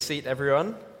seat,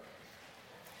 everyone,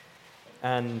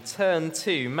 and turn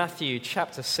to Matthew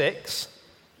chapter 6,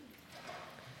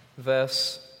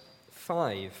 verse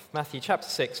 5. Matthew chapter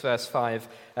 6, verse 5.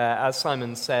 As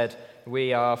Simon said,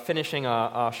 we are finishing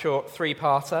our short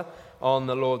three-parter on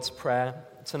the Lord's Prayer.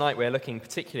 Tonight we're looking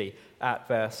particularly at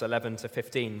verse 11 to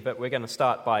 15, but we're going to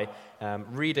start by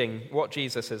reading what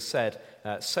Jesus has said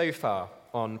so far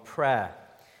on prayer.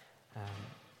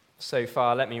 So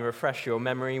far, let me refresh your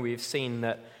memory. We've seen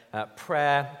that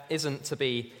prayer isn't to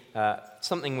be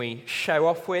something we show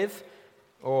off with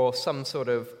or some sort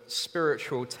of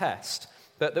spiritual test,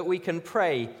 but that we can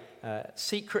pray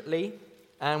secretly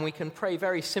and we can pray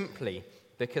very simply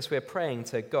because we're praying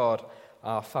to God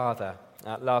our Father.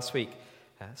 Last week,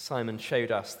 Simon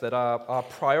showed us that our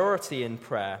priority in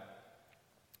prayer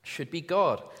should be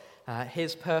God,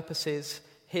 His purposes,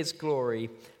 His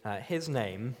glory, His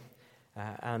name,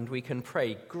 and we can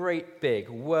pray great, big,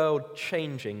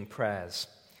 world-changing prayers.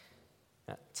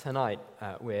 Tonight,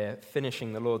 we're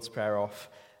finishing the Lord's Prayer off,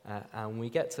 and we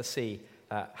get to see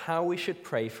how we should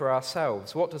pray for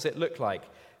ourselves. What does it look like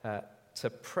to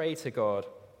pray to God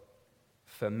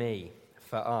for me,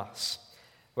 for us?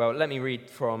 Well, let me read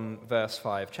from verse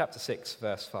 5, chapter 6,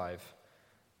 verse 5.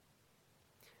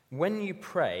 When you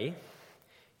pray,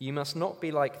 you must not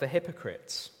be like the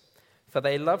hypocrites, for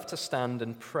they love to stand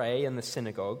and pray in the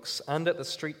synagogues and at the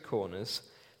street corners,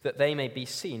 that they may be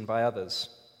seen by others.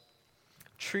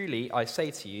 Truly, I say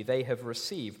to you, they have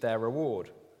received their reward.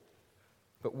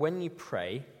 But when you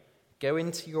pray, go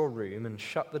into your room and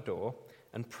shut the door,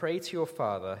 and pray to your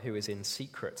Father who is in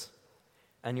secret.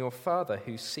 And your Father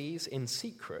who sees in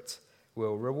secret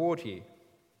will reward you.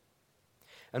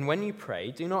 And when you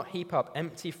pray, do not heap up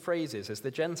empty phrases as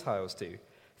the Gentiles do,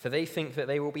 for they think that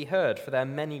they will be heard for their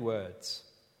many words.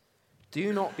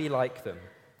 Do not be like them,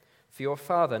 for your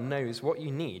Father knows what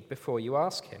you need before you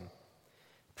ask him.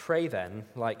 Pray then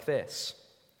like this: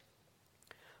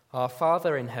 Our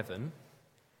Father in heaven,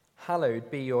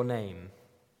 hallowed be your name.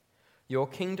 Your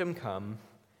kingdom come,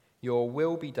 your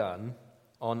will be done,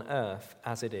 on earth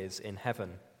as it is in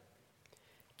heaven.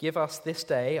 Give us this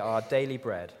day our daily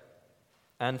bread,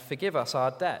 and forgive us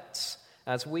our debts,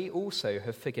 as we also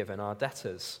have forgiven our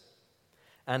debtors.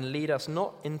 And lead us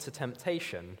not into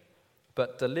temptation,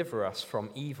 but deliver us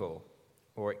from evil,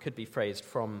 or it could be phrased,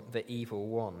 from the evil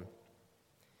one.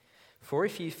 For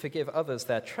if you forgive others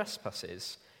their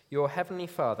trespasses, your heavenly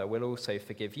Father will also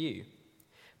forgive you.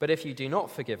 But if you do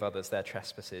not forgive others their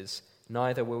trespasses,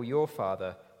 neither will your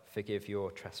Father forgive your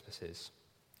trespasses.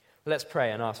 Let's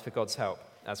pray and ask for God's help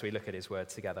as we look at his word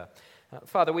together.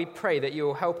 Father, we pray that you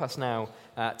will help us now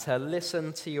to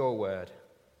listen to your word.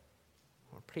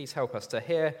 Please help us to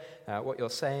hear what you're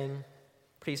saying.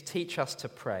 Please teach us to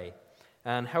pray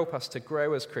and help us to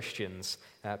grow as Christians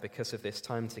because of this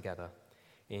time together.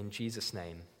 In Jesus'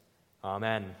 name,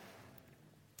 amen.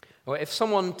 Well, if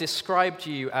someone described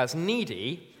you as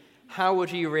needy, how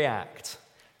would you react?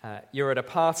 You're at a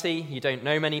party, you don't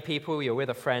know many people, you're with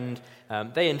a friend,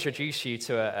 they introduce you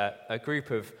to a group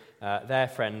of their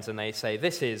friends and they say,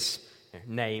 this is,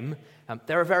 name,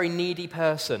 they're a very needy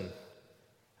person.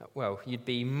 Well, you'd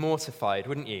be mortified,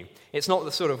 wouldn't you? It's not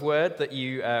the sort of word that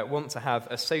you want to have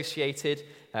associated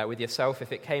with yourself.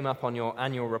 If it came up on your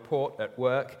annual report at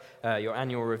work, your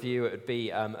annual review, it would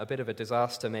be a bit of a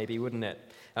disaster maybe, wouldn't it?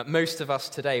 Most of us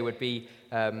today would be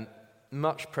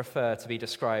much prefer to be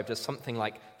described as something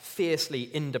like fiercely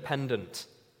independent.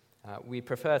 We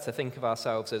prefer to think of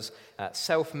ourselves as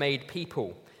self-made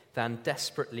people than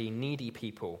desperately needy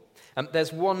people.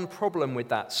 There's one problem with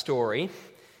that story.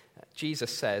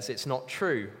 Jesus says it's not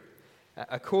true.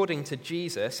 According to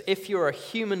Jesus, if you're a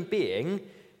human being,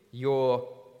 you're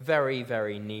very,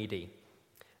 very needy.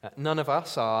 None of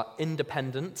us are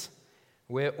independent.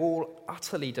 We're all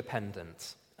utterly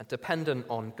dependent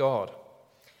on God.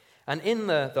 And in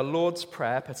the Lord's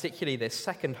Prayer, particularly this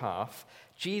second half,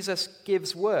 Jesus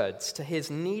gives words to his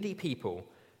needy people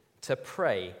to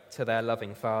pray to their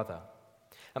loving Father.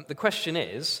 The question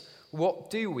is, what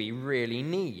do we really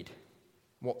need?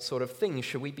 What sort of things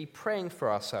should we be praying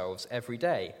for ourselves every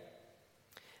day?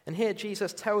 And here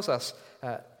Jesus tells us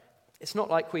it's not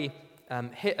like we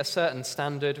hit a certain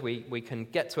standard, we can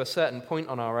get to a certain point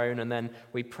on our own, and then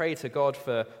we pray to God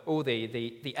for all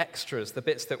the extras, the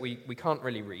bits that we can't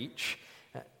really reach.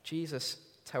 Jesus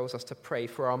tells us to pray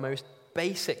for our most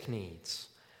basic needs,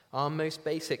 our most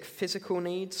basic physical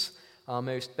needs, our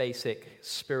most basic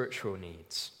spiritual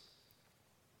needs.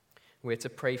 We're to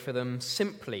pray for them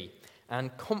simply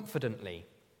and confidently,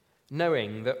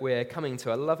 knowing that we're coming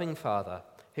to a loving Father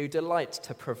who delights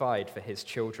to provide for his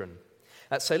children.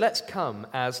 So let's come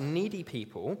as needy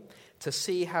people to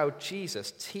see how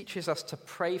Jesus teaches us to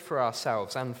pray for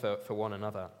ourselves and for one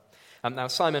another. Now,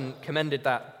 Simon commended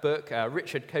that book,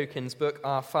 Richard Cokin's book,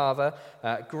 Our Father,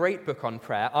 great book on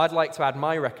prayer. I'd like to add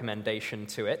my recommendation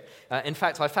to it. In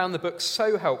fact, I found the book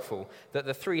so helpful that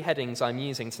the 3 headings I'm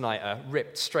using tonight are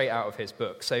ripped straight out of his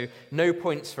book. So no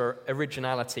points for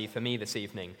originality for me this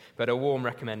evening, but a warm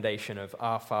recommendation of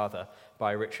Our Father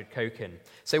by Richard Cokin.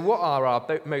 So what are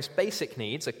our most basic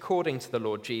needs according to the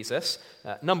Lord Jesus?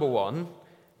 Number 1,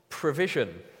 provision.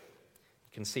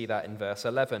 You can see that in verse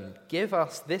 11. Give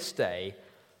us this day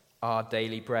our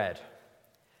daily bread.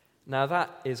 Now that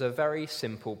is a very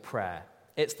simple prayer.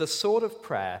 It's the sort of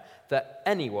prayer that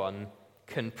anyone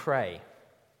can pray.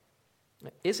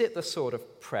 Is it the sort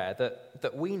of prayer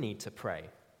that we need to pray?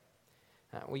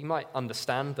 We might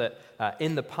understand that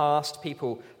in the past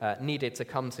people needed to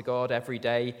come to God every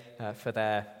day for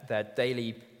their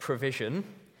daily provision.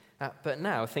 But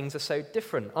now things are so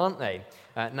different, aren't they?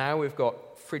 Now we've got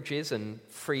fridges and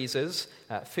freezers.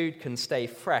 Food can stay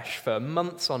fresh for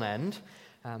months on end.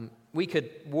 We could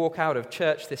walk out of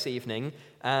church this evening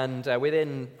and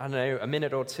within, a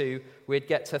minute or two, we'd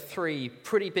get to 3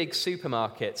 pretty big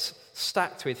supermarkets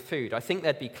stacked with food. I think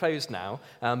they'd be closed now,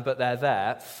 but they're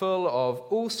there, full of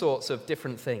all sorts of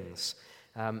different things,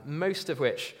 most of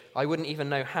which I wouldn't even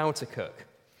know how to cook.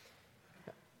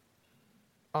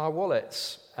 Our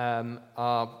wallets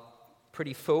are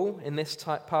pretty full in this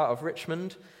part of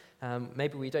Richmond.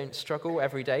 Maybe we don't struggle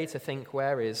every day to think,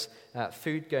 where is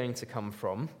food going to come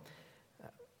from?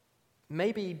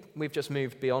 Maybe we've just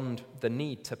moved beyond the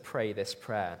need to pray this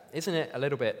prayer. Isn't it a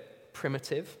little bit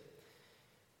primitive?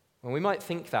 Well, we might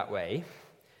think that way,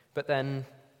 but then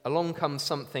along comes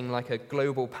something like a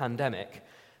global pandemic,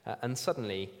 and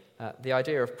suddenly the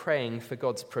idea of praying for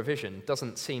God's provision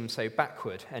doesn't seem so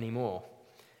backward anymore.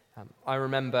 I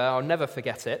remember, I'll never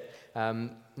forget it,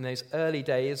 in those early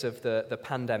days of the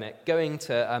pandemic, going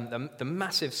to the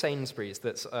massive Sainsbury's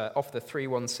that's off the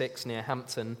 316 near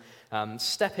Hampton,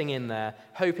 stepping in there,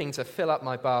 hoping to fill up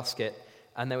my basket,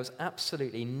 and there was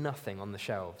absolutely nothing on the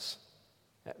shelves.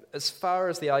 As far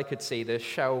as the eye could see, the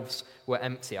shelves were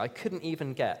empty. I couldn't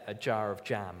even get a jar of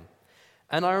jam.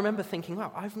 And I remember thinking,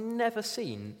 wow, I've never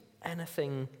seen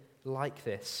anything like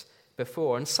this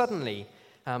before. And suddenly,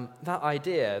 that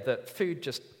idea that food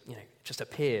just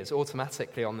appears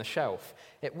automatically on the shelf,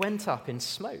 it went up in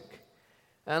smoke.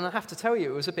 And I have to tell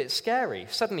you, it was a bit scary.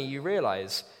 Suddenly you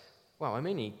realize, well, I'm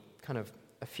only kind of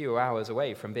a few hours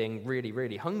away from being really,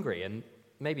 really hungry, and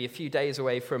maybe a few days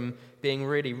away from being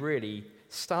really, really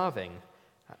starving.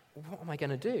 What am I going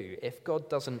to do if God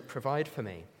doesn't provide for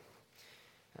me?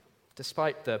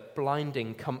 Despite the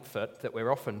blinding comfort that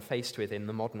we're often faced with in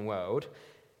the modern world,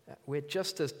 we're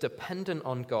just as dependent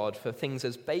on God for things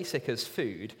as basic as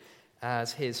food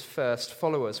as his first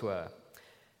followers were.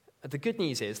 The good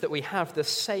news is that we have the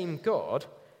same God,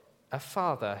 a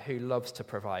Father who loves to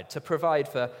provide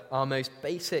for our most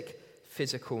basic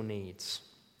physical needs.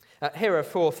 Here are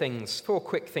 4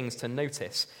 quick things to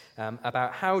notice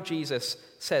about how Jesus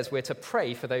says we're to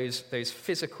pray for those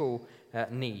physical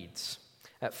needs.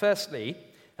 Firstly,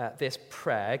 this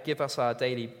prayer, give us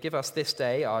this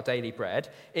day our daily bread,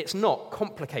 it's not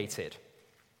complicated.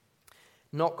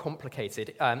 Not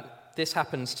complicated. This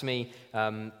happens to me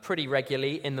pretty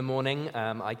regularly in the morning.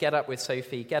 I get up with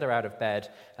Sophie, get her out of bed.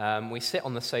 We sit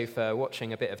on the sofa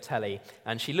watching a bit of telly,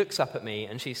 and she looks up at me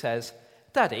and she says,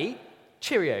 "Daddy,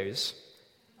 Cheerios."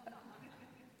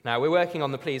 Now, we're working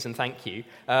on the please and thank you,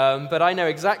 but I know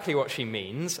exactly what she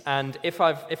means, and if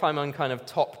I'm on kind of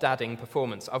top dadding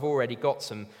performance, I've already got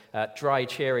some dry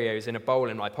Cheerios in a bowl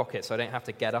in my pocket, so I don't have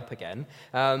to get up again.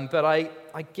 But I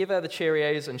give her the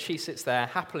Cheerios, and she sits there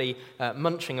happily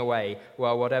munching away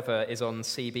while whatever is on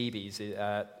CBeebies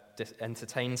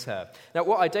entertains her. Now,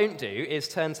 what I don't do is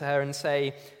turn to her and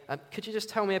say, "Could you just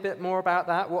tell me a bit more about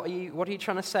that? What are you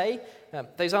trying to say?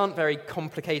 Those aren't very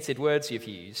complicated words you've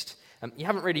used. You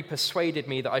haven't really persuaded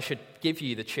me that I should give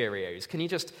you the Cheerios. Can you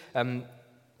just,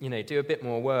 do a bit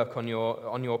more work on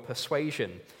your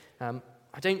persuasion?"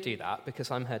 I don't do that because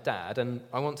I'm her dad, and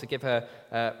I want to give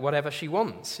her whatever she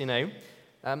wants.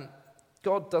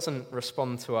 God doesn't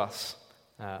respond to us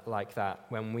like that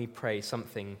when we pray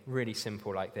something really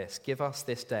simple like this. Give us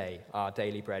this day our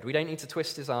daily bread. We don't need to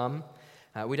twist his arm.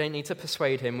 We don't need to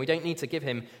persuade him. We don't need to give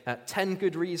him 10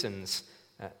 good reasons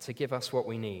to give us what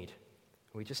we need.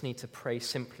 We just need to pray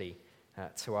simply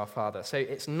to our Father. So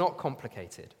it's not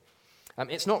complicated.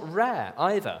 It's not rare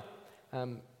either.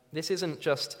 This isn't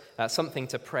just something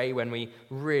to pray when we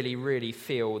really, really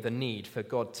feel the need for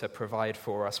God to provide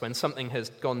for us, when something has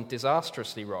gone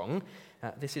disastrously wrong.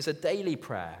 This is a daily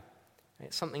prayer.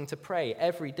 It's something to pray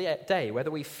every day,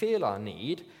 whether we feel our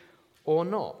need or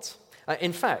not.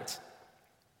 In fact,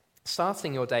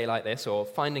 starting your day like this, or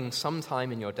finding some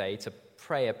time in your day to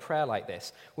pray a prayer like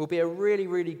this, will be a really,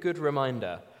 really good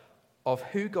reminder of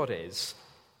who God is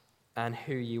and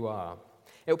who you are.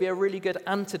 It'll be a really good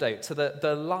antidote to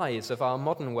the lies of our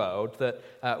modern world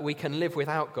that we can live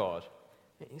without God.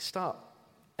 You start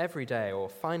every day, or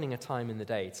finding a time in the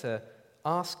day, to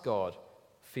ask God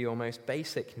for your most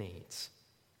basic needs,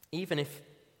 even if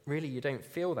really you don't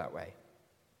feel that way.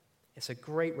 It's a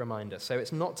great reminder. So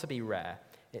it's not to be rare.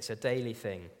 It's a daily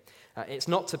thing. It's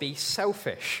not to be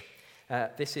selfish.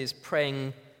 This is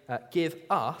praying, give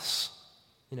us,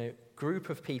 group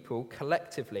of people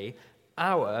collectively,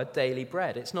 our daily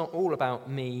bread. It's not all about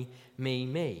me, me,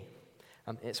 me.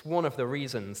 It's one of the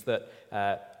reasons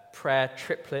that prayer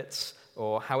triplets,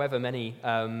 or however many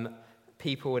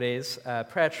people it is,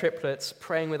 prayer triplets,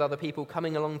 praying with other people,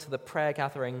 coming along to the prayer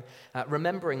gathering,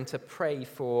 remembering to pray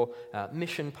for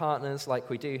mission partners like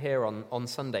we do here on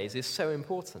Sundays is so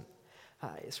important.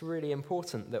 It's really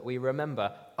important that we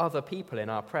remember other people in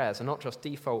our prayers and not just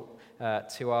default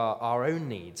to our own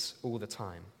needs all the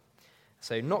time.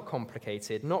 So not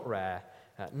complicated, not rare,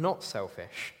 not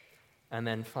selfish, and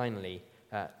then finally,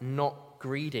 not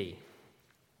greedy.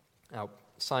 Now,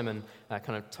 Simon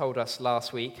kind of told us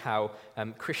last week how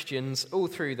Christians all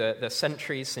through the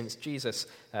centuries since Jesus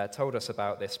told us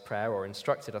about this prayer, or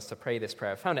instructed us to pray this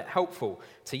prayer, found it helpful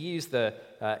to use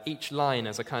each line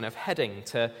as a kind of heading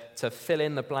to fill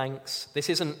in the blanks. This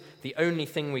isn't the only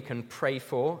thing we can pray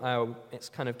for. It's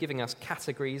kind of giving us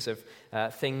categories of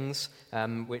things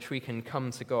which we can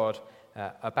come to God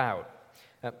about.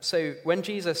 So when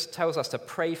Jesus tells us to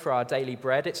pray for our daily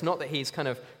bread, it's not that he's kind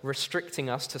of restricting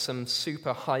us to some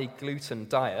super high gluten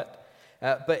diet,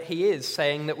 but he is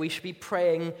saying that we should be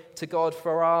praying to God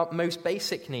for our most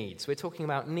basic needs. We're talking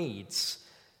about needs,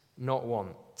 not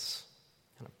wants.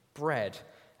 Kind of bread,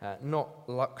 not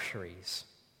luxuries.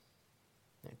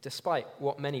 Despite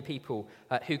what many people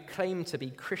who claim to be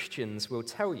Christians will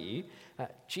tell you,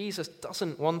 Jesus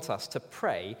doesn't want us to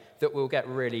pray that we'll get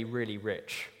really, really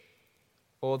rich,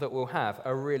 or that we'll have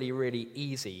a really, really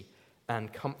easy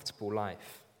and comfortable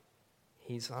life.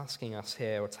 He's asking us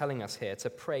here, or telling us here, to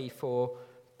pray for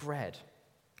bread,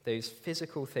 those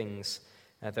physical things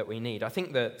that we need. I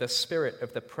think the spirit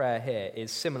of the prayer here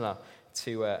is similar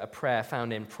to a prayer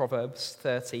found in Proverbs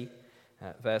 30,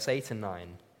 verse 8 and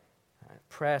 9.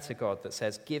 Prayer to God that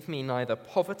says, "Give me neither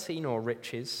poverty nor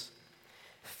riches.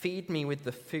 Feed me with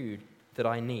the food that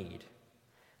I need,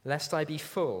 lest I be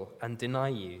full and deny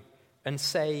you, and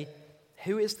say,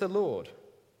 'Who is the Lord?'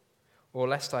 Or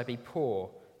lest I be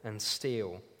poor and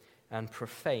steal and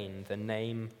profane the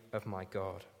name of my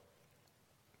God."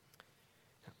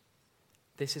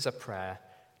 This is a prayer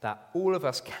that all of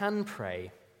us can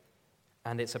pray,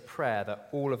 and it's a prayer that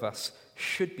all of us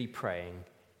should be praying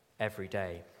every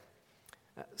day.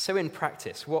 So in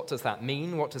practice, what does that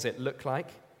mean? What does it look like?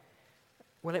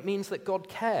 Well, it means that God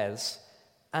cares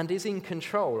and is in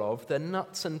control of the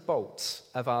nuts and bolts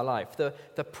of our life,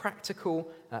 the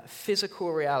practical,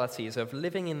 physical realities of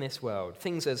living in this world,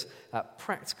 things as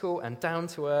practical and down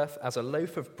to earth as a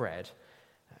loaf of bread.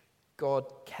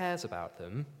 God cares about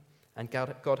them, and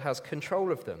God has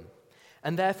control of them.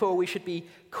 And therefore, we should be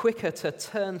quicker to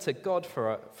turn to God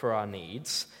for our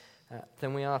needs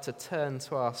than we are to turn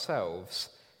to ourselves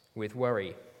with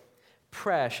worry.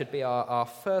 Prayer should be our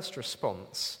first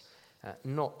response,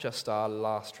 not just our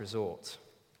last resort.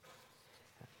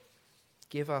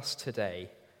 Give us today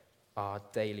our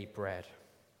daily bread.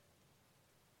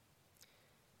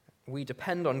 We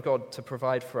depend on God to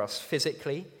provide for us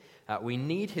physically. We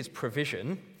need his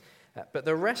provision. But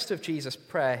the rest of Jesus'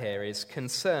 prayer here is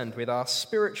concerned with our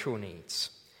spiritual needs.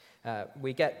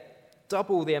 We get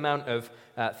double the amount of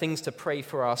things to pray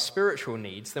for our spiritual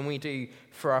needs than we do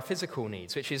for our physical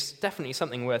needs, which is definitely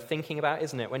something worth thinking about,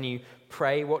 isn't it? When you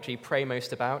pray, what do you pray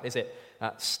most about? Is it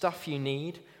stuff you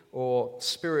need or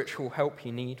spiritual help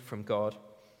you need from God?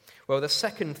 Well, the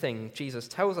second thing Jesus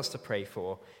tells us to pray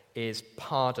for is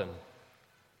pardon.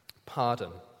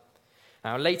 Pardon.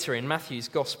 Now, later in Matthew's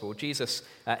Gospel, Jesus,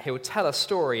 he'll tell a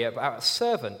story about a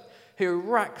servant who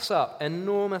racks up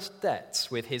enormous debts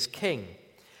with his king.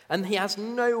 And he has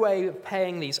no way of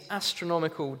paying these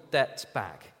astronomical debts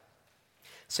back.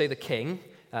 So the king,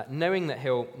 knowing that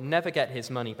he'll never get his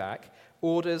money back,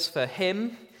 orders for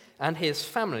him and his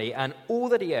family and all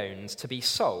that he owns to be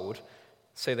sold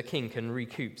so the king can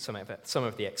recoup some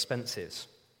of the expenses.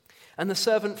 And the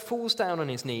servant falls down on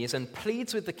his knees and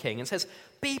pleads with the king and says,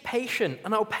 "Be patient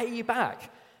and I'll pay you back."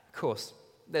 Of course,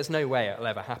 there's no way it'll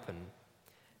ever happen.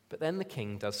 But then the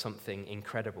king does something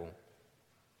incredible.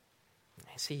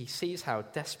 He sees how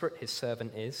desperate his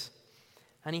servant is,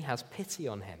 and he has pity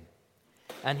on him.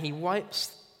 And he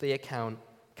wipes the account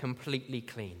completely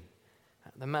clean.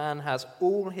 The man has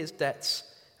all his debts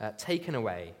taken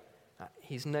away.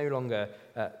 He's no longer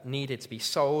needed to be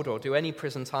sold or do any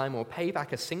prison time or pay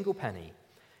back a single penny.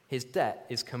 His debt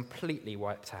is completely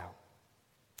wiped out.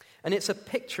 And it's a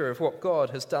picture of what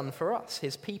God has done for us,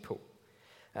 his people.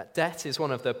 Debt is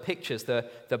one of the pictures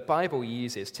the Bible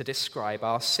uses to describe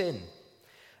our sin.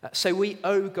 So we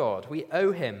owe God, we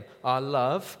owe him our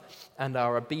love and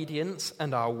our obedience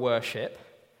and our worship,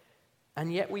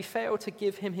 and yet we fail to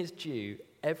give him his due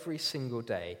every single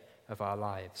day of our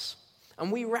lives.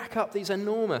 And we rack up these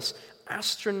enormous,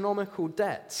 astronomical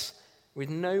debts with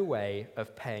no way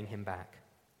of paying him back.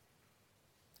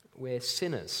 We're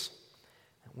sinners.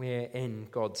 We're in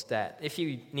God's debt. If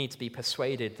you need to be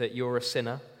persuaded that you're a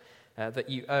sinner, that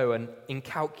you owe an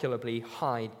incalculably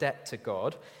high debt to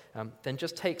God, then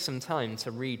just take some time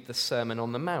to read the Sermon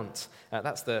on the Mount.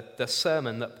 That's the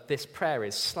sermon that this prayer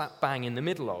is slap bang in the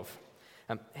middle of.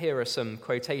 Here are some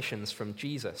quotations from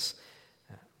Jesus.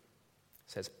 It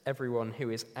says, "Everyone who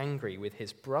is angry with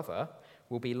his brother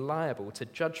will be liable to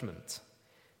judgment.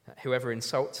 Whoever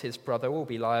insults his brother will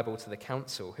be liable to the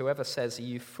council. Whoever says,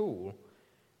 'You fool,'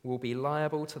 will be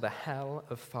liable to the hell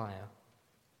of fire."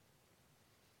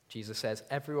 Jesus says,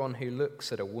 "Everyone who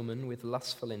looks at a woman with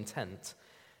lustful intent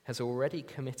has already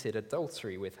committed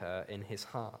adultery with her in his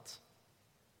heart."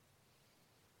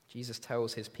 Jesus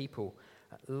tells his people,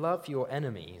 "Love your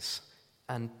enemies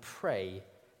and pray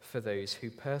for those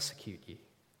who persecute you."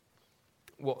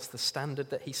 What's the standard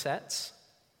that he sets?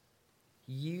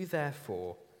 "You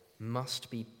therefore must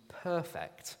be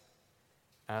perfect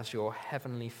as your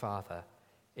heavenly Father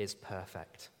is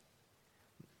perfect."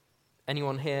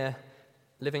 Anyone here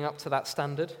living up to that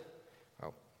standard?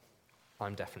 Well,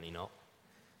 I'm definitely not.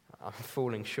 I'm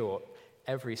falling short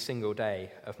every single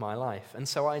day of my life, and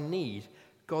so I need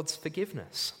God's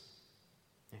forgiveness.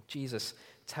 Jesus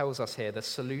tells us here the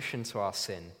solution to our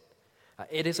sin.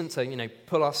 It isn't to,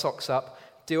 pull our socks up,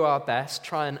 do our best,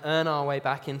 try and earn our way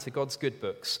back into God's good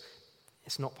books.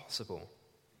 It's not possible.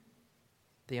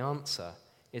 The answer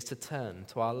is to turn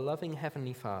to our loving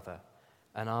Heavenly Father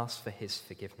and ask for his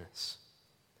forgiveness.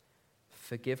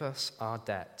 Forgive us our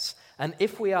debts. And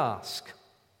if we ask,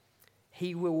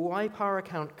 he will wipe our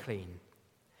account clean,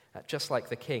 just like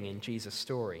the king in Jesus'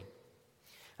 story.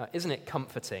 Isn't it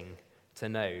comforting to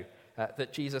know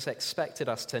that Jesus expected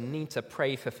us to need to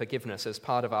pray for forgiveness as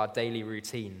part of our daily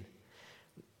routine?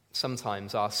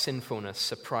 Sometimes our sinfulness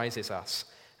surprises us.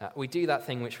 We do that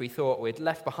thing which we thought we'd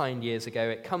left behind years ago.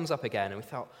 It comes up again, and we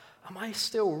thought, am I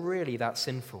still really that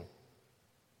sinful?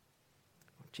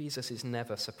 Jesus is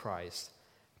never surprised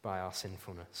by our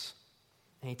sinfulness.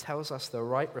 And he tells us the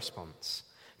right response.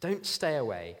 Don't stay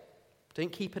away.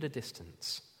 Don't keep at a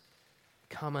distance.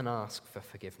 Come and ask for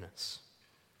forgiveness.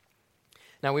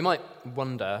 Now, we might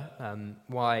wonder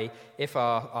why, if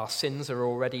our sins are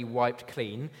already wiped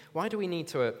clean, why do we need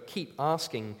to keep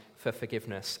asking for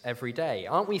forgiveness every day?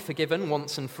 Aren't we forgiven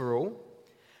once and for all?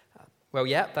 Well,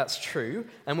 yeah, that's true,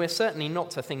 and we're certainly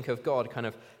not to think of God kind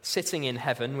of sitting in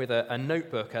heaven with a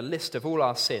notebook, a list of all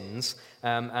our sins,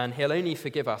 and he'll only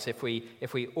forgive us if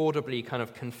we audibly kind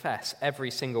of confess every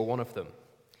single one of them.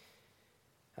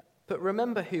 But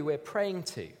remember who we're praying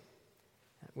to.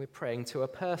 We're praying to a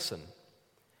person.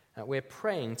 We're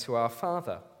praying to our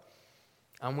Father.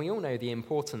 And we all know the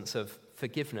importance of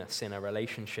forgiveness in a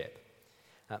relationship.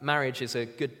 Marriage is a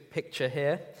good picture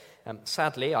here.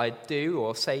 Sadly, I do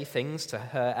or say things to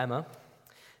hurt Emma.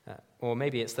 Or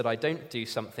maybe it's that I don't do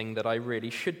something that I really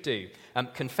should do.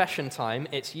 Confession time,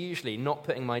 it's usually not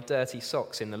putting my dirty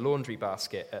socks in the laundry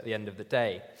basket at the end of the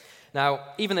day.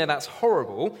 Now, even though that's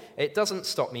horrible, it doesn't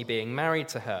stop me being married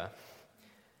to her.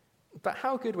 But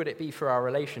how good would it be for our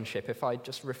relationship if I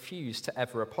just refused to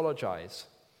ever apologize?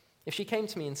 If she came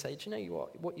to me and said, "Do you know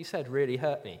what you said really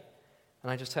hurt me?"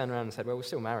 And I just turned around and said, "Well, we're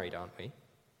still married, aren't we?"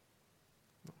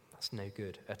 That's no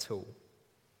good at all.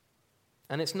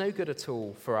 And it's no good at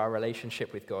all for our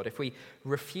relationship with God if we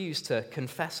refuse to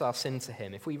confess our sin to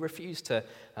him, if we refuse to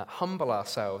humble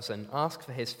ourselves and ask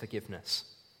for his forgiveness.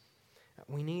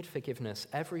 We need forgiveness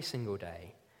every single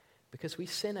day because we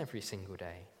sin every single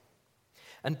day.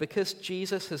 And because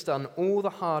Jesus has done all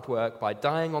the hard work by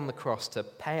dying on the cross to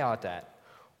pay our debt,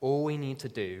 all we need to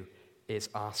do is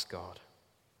ask God.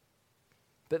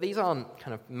 But these aren't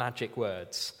kind of magic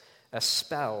words, a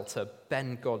spell to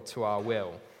bend God to our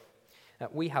will.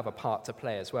 We have a part to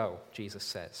play as well, Jesus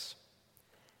says.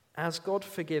 As God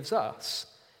forgives us,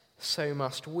 so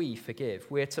must we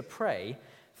forgive. We're to pray,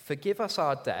 forgive us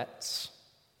our debts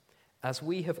as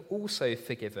we have also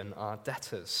forgiven our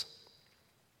debtors.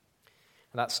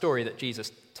 That story that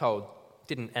Jesus told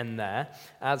didn't end there.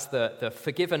 As the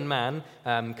forgiven man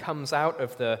comes out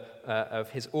of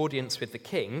his audience with the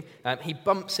king, he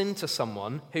bumps into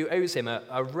someone who owes him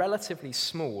a relatively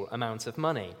small amount of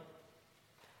money.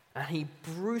 And he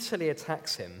brutally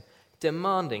attacks him,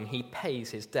 demanding he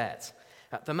pays his debt.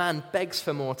 The man begs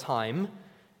for more time,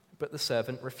 but the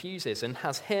servant refuses and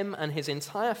has him and his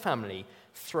entire family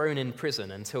thrown in prison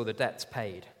until the debt's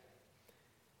paid.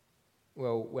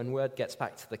 Well, when word gets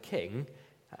back to the king,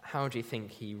 how do you think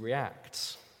he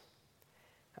reacts?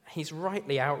 He's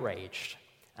rightly outraged,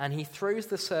 and he throws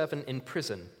the servant in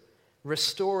prison,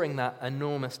 restoring that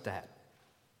enormous debt.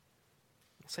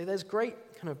 So there's great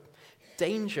kind of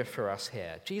danger for us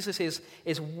here. Jesus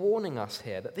is warning us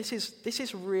here that this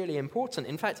is really important.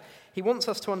 In fact, he wants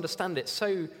us to understand it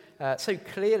so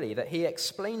clearly that he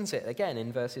explains it again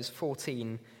in verses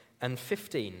 14 and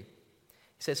 15.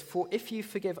 He says, "For if you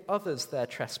forgive others their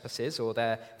trespasses or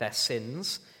their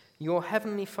sins, your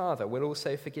heavenly Father will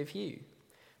also forgive you.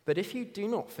 But if you do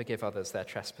not forgive others their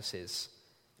trespasses,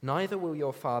 neither will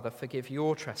your Father forgive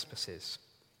your trespasses."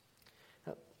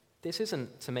 This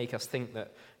isn't to make us think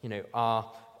that,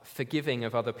 our forgiving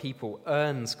of other people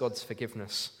earns God's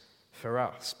forgiveness for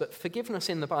us. But forgiveness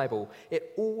in the Bible,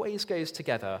 it always goes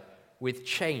together with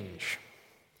change.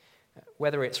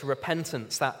 Whether it's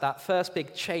repentance, that first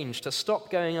big change to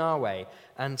stop going our way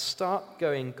and start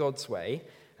going God's way,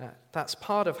 that's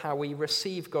part of how we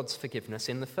receive God's forgiveness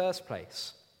in the first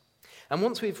place. And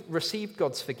once we've received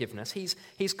God's forgiveness,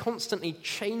 he's constantly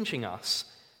changing us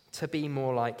to be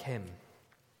more like him.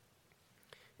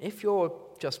 If you're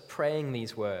just praying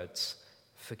these words,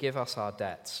 "Forgive us our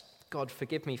debts," "God,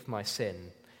 forgive me for my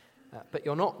sin," but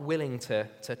you're not willing to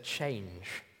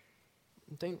change,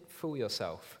 don't fool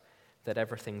yourself that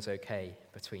everything's okay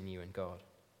between you and God.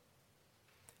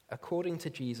 According to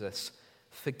Jesus,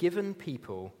 forgiven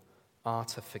people are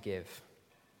to forgive.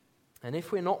 And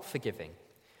if we're not forgiving,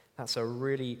 that's a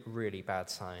really, really bad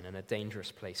sign and a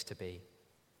dangerous place to be.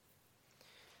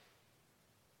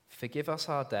 Forgive us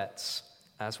our debts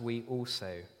as we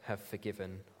also have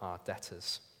forgiven our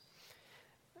debtors.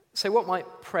 So what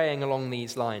might praying along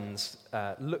these lines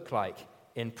look like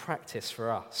in practice for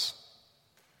us?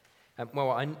 Well,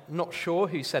 I'm not sure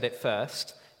who said it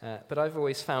first, but I've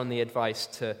always found the advice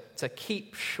to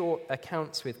keep short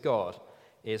accounts with God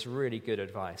is really good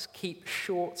advice. Keep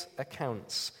short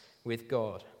accounts with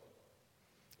God.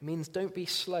 It means don't be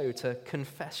slow to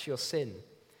confess your sin.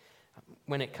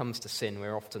 When it comes to sin,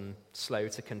 we're often slow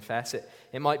to confess it.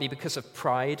 It might be because of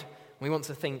pride. We want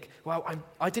to think, well,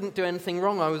 I didn't do anything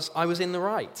wrong. I was in the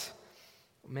right.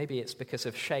 Maybe it's because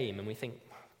of shame, and we think,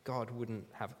 God wouldn't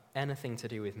have anything to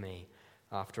do with me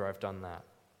after I've done that.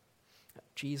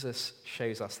 Jesus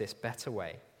shows us this better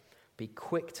way. Be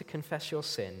quick to confess your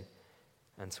sin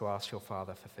and to ask your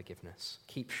Father for forgiveness.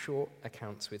 Keep short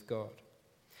accounts with God.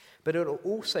 But it'll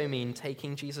also mean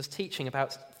taking Jesus' teaching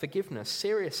about forgiveness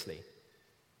seriously.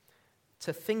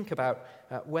 To think about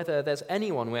whether there's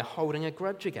anyone we're holding a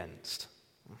grudge against.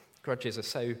 Grudges are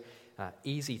so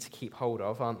easy to keep hold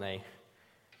of, aren't they?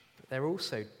 But they're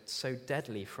also so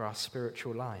deadly for our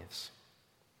spiritual lives.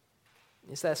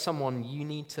 Is there someone you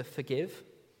need to forgive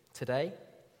today?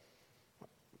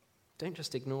 Don't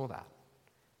just ignore that.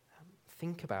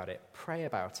 Think about it. Pray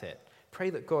about it. Pray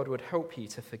that God would help you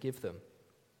to forgive them.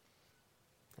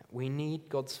 We need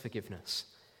God's forgiveness,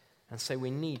 and so we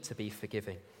need to be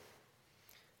forgiving.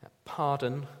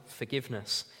 Pardon,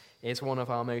 forgiveness, is one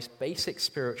of our most basic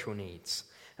spiritual needs.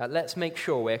 Let's make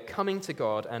sure we're coming to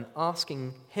God and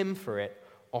asking him for it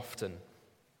often.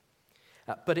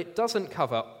 But it doesn't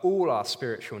cover all our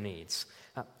spiritual needs.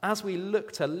 As we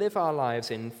look to live our lives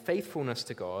in faithfulness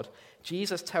to God,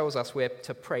 Jesus tells us we're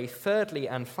to pray thirdly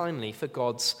and finally for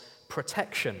God's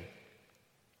protection.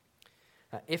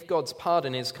 If God's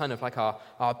pardon is kind of like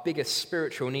our biggest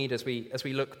spiritual need as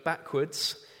we look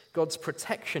backwards, God's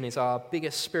protection is our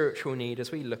biggest spiritual need as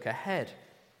we look ahead.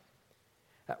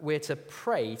 We're to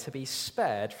pray to be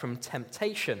spared from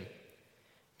temptation.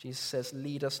 Jesus says,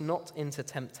 "Lead us not into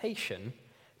temptation,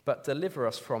 but deliver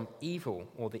us from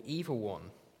evil," or the evil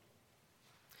one.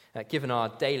 Given our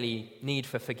daily need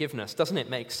for forgiveness, doesn't it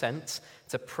make sense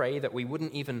to pray that we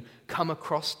wouldn't even come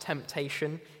across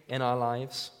temptation in our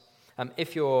lives?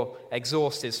 If your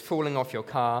exhaust is falling off your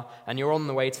car and you're on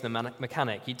the way to the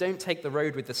mechanic, you don't take the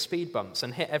road with the speed bumps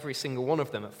and hit every single one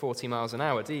of them at 40 miles an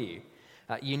hour, do you?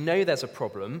 You know there's a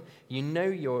problem, you know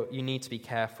you need to be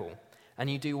careful, and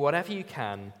you do whatever you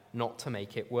can not to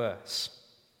make it worse.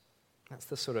 That's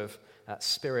the sort of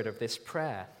spirit of this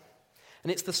prayer.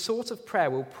 And it's the sort of prayer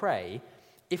we'll pray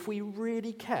if we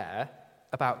really care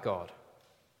about God,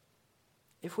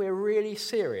 if we're really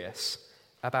serious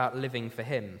about living for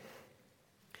him.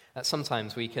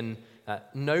 Sometimes we can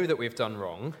know that we've done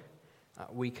wrong,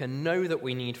 we can know that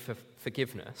we need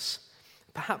forgiveness,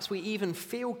 perhaps we even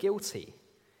feel guilty,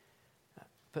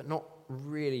 but not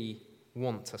really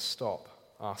want to stop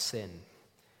our sin.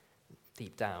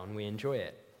 Deep down, we enjoy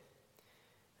it.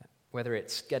 Whether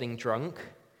it's getting drunk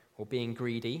or being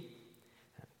greedy,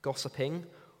 gossiping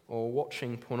or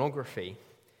watching pornography,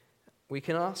 we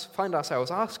can find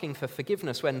ourselves asking for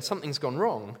forgiveness when something's gone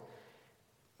wrong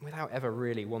without ever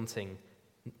really wanting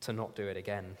to not do it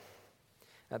again.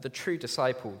 The true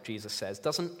disciple, Jesus says,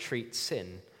 doesn't treat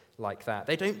sin like that.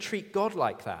 They don't treat God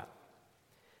like that.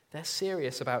 They're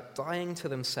serious about dying to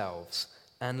themselves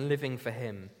and living for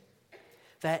him.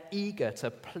 They're eager to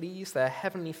please their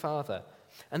heavenly Father,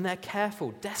 and they're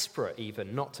careful, desperate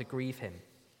even, not to grieve him.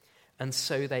 And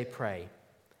so they pray,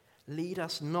 "Lead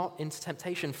us not into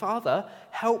temptation. Father,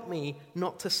 help me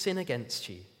not to sin against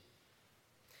you."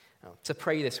 Now, to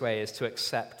pray this way is to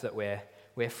accept that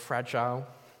we're fragile,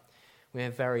 we're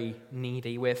very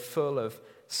needy, we're full of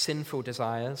sinful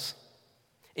desires.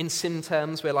 In sin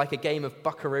terms, we're like a game of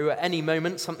buckaroo. At any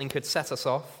moment, something could set us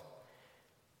off.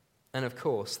 And of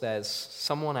course, there's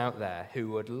someone out there who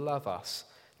would love us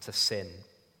to sin.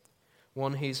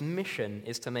 One whose mission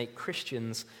is to make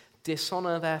Christians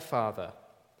dishonor their Father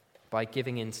by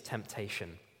giving in to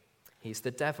temptation. He's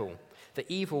the devil,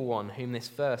 the evil one whom this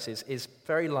verse is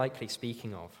very likely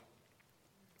speaking of.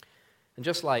 And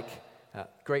just like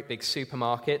great big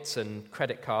supermarkets and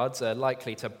credit cards are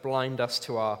likely to blind us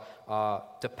to our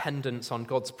dependence on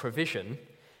God's provision,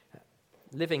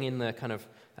 living in the kind of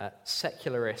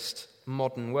secularist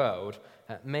modern world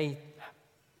may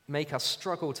make us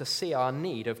struggle to see our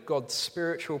need of God's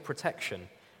spiritual protection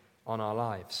on our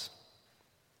lives.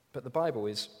 But the Bible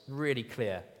is really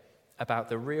clear about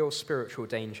the real spiritual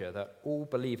danger that all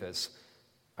believers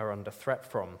are under threat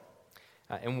from.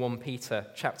 In 1 Peter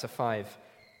chapter 5,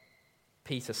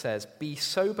 Peter says, "Be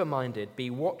sober-minded, be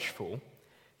watchful.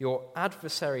 Your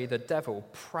adversary, the devil,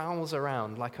 prowls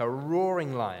around like a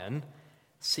roaring lion,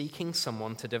 seeking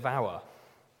someone to devour."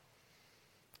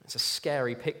 It's a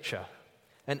scary picture.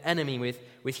 An enemy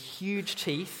with huge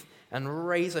teeth and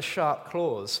razor-sharp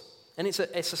claws. And it's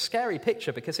a scary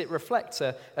picture because it reflects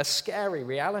a scary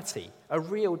reality, a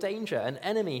real danger, an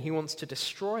enemy who wants to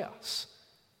destroy us.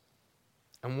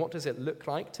 And what does it look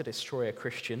like to destroy a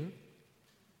Christian?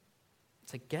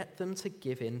 To get them to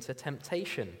give in to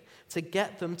temptation, to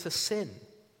get them to sin.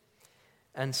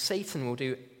 And Satan will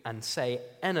do and say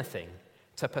anything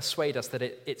to persuade us that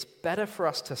it's better for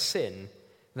us to sin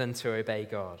than to obey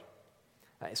God.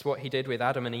 It's what he did with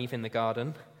Adam and Eve in the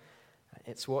garden.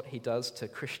 It's what he does to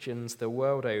Christians the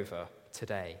world over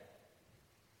today.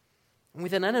 And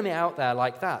with an enemy out there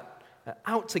like that,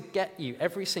 out to get you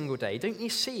every single day, don't you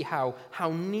see how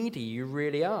needy you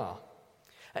really are?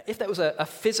 If there was a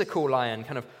physical lion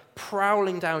kind of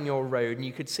prowling down your road and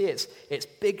you could see its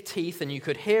big teeth and you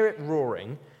could hear it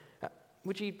roaring,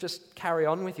 would you just carry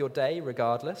on with your day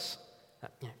regardless?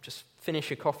 Just finish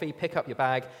your coffee, pick up your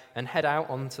bag, and head out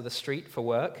onto the street for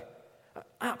work?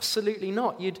 Absolutely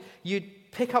not.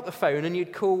 You'd pick up the phone and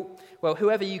you'd call,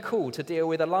 whoever you call to deal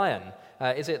with a lion.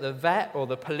 Is it the vet or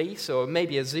the police or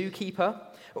maybe a zookeeper?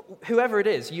 Whoever it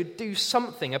is, you'd do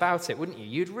something about it, wouldn't you?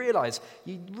 You'd realize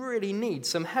you really need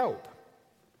some help.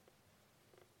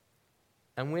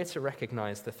 And we're to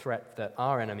recognize the threat that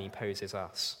our enemy poses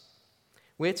us.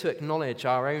 We're to acknowledge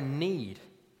our own need,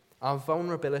 our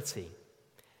vulnerability,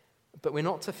 but we're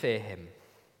not to fear him.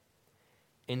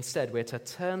 Instead, we're to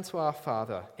turn to our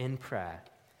Father in prayer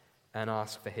and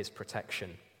ask for his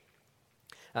protection.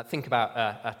 Think about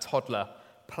a toddler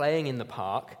playing in the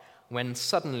park when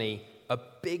suddenly a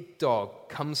big dog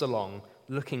comes along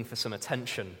looking for some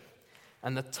attention,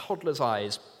 and the toddler's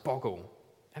eyes boggle.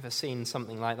 Ever seen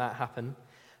something like that happen?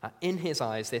 In his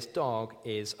eyes, this dog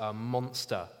is a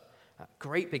monster.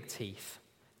 Great big teeth,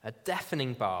 a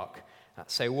deafening bark.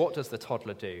 So what does the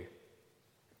toddler do?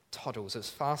 Toddles as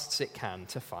fast as it can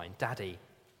to find Daddy.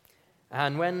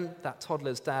 And when that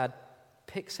toddler's dad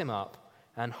picks him up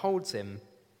and holds him,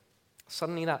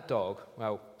 suddenly that dog,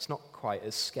 it's not quite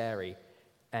as scary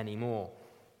anymore.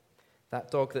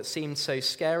 That dog that seemed so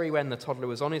scary when the toddler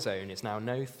was on his own is now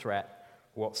no threat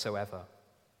whatsoever.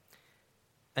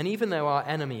 And even though our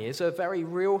enemy is a very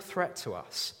real threat to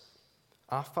us,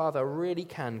 our Father really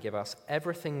can give us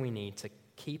everything we need to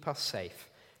keep us safe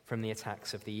from the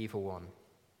attacks of the evil one.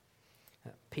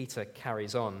 Peter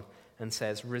carries on and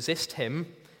says, "Resist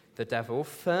him, the devil,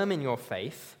 firm in your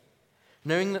faith.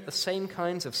 knowing that the same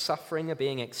kinds of suffering are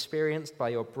being experienced by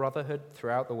your brotherhood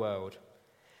throughout the world.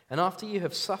 And after you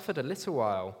have suffered a little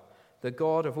while, the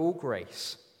God of all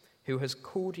grace, who has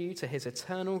called you to his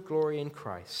eternal glory in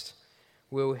Christ,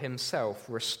 will himself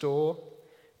restore,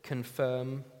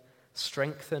 confirm,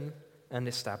 strengthen, and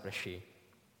establish you.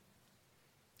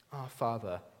 Our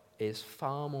Father is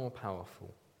far more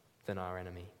powerful than our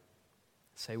enemy,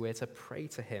 so we're to pray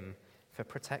to him for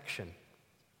protection.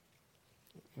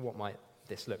 What might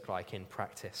this look like in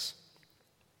practice?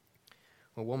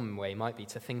 Well, one way might be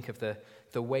to think of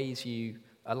the ways you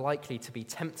are likely to be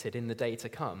tempted in the day to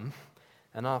come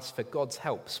and ask for God's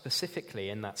help specifically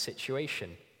in that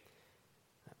situation.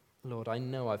 Lord, I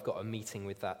know I've got a meeting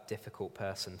with that difficult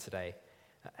person today.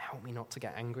 Help me not to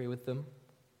get angry with them.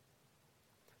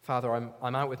 Father,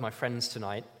 I'm out with my friends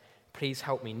tonight. Please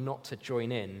help me not to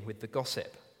join in with the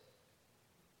gossip.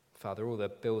 Father, all the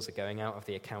bills are going out of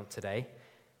the account today.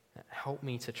 Help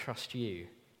me to trust you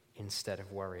instead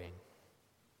of worrying.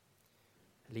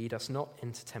 Lead us not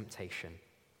into temptation,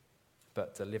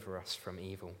 but deliver us from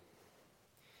evil.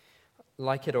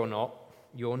 Like it or not,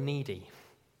 you're needy.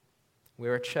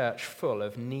 We're a church full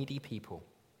of needy people.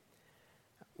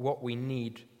 What we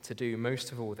need to do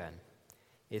most of all then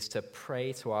is to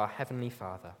pray to our Heavenly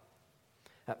Father.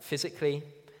 Physically,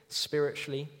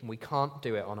 spiritually, we can't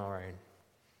do it on our own.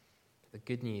 The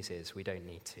good news is we don't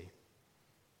need to.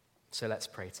 So let's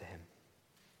pray to him.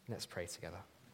 Let's pray together.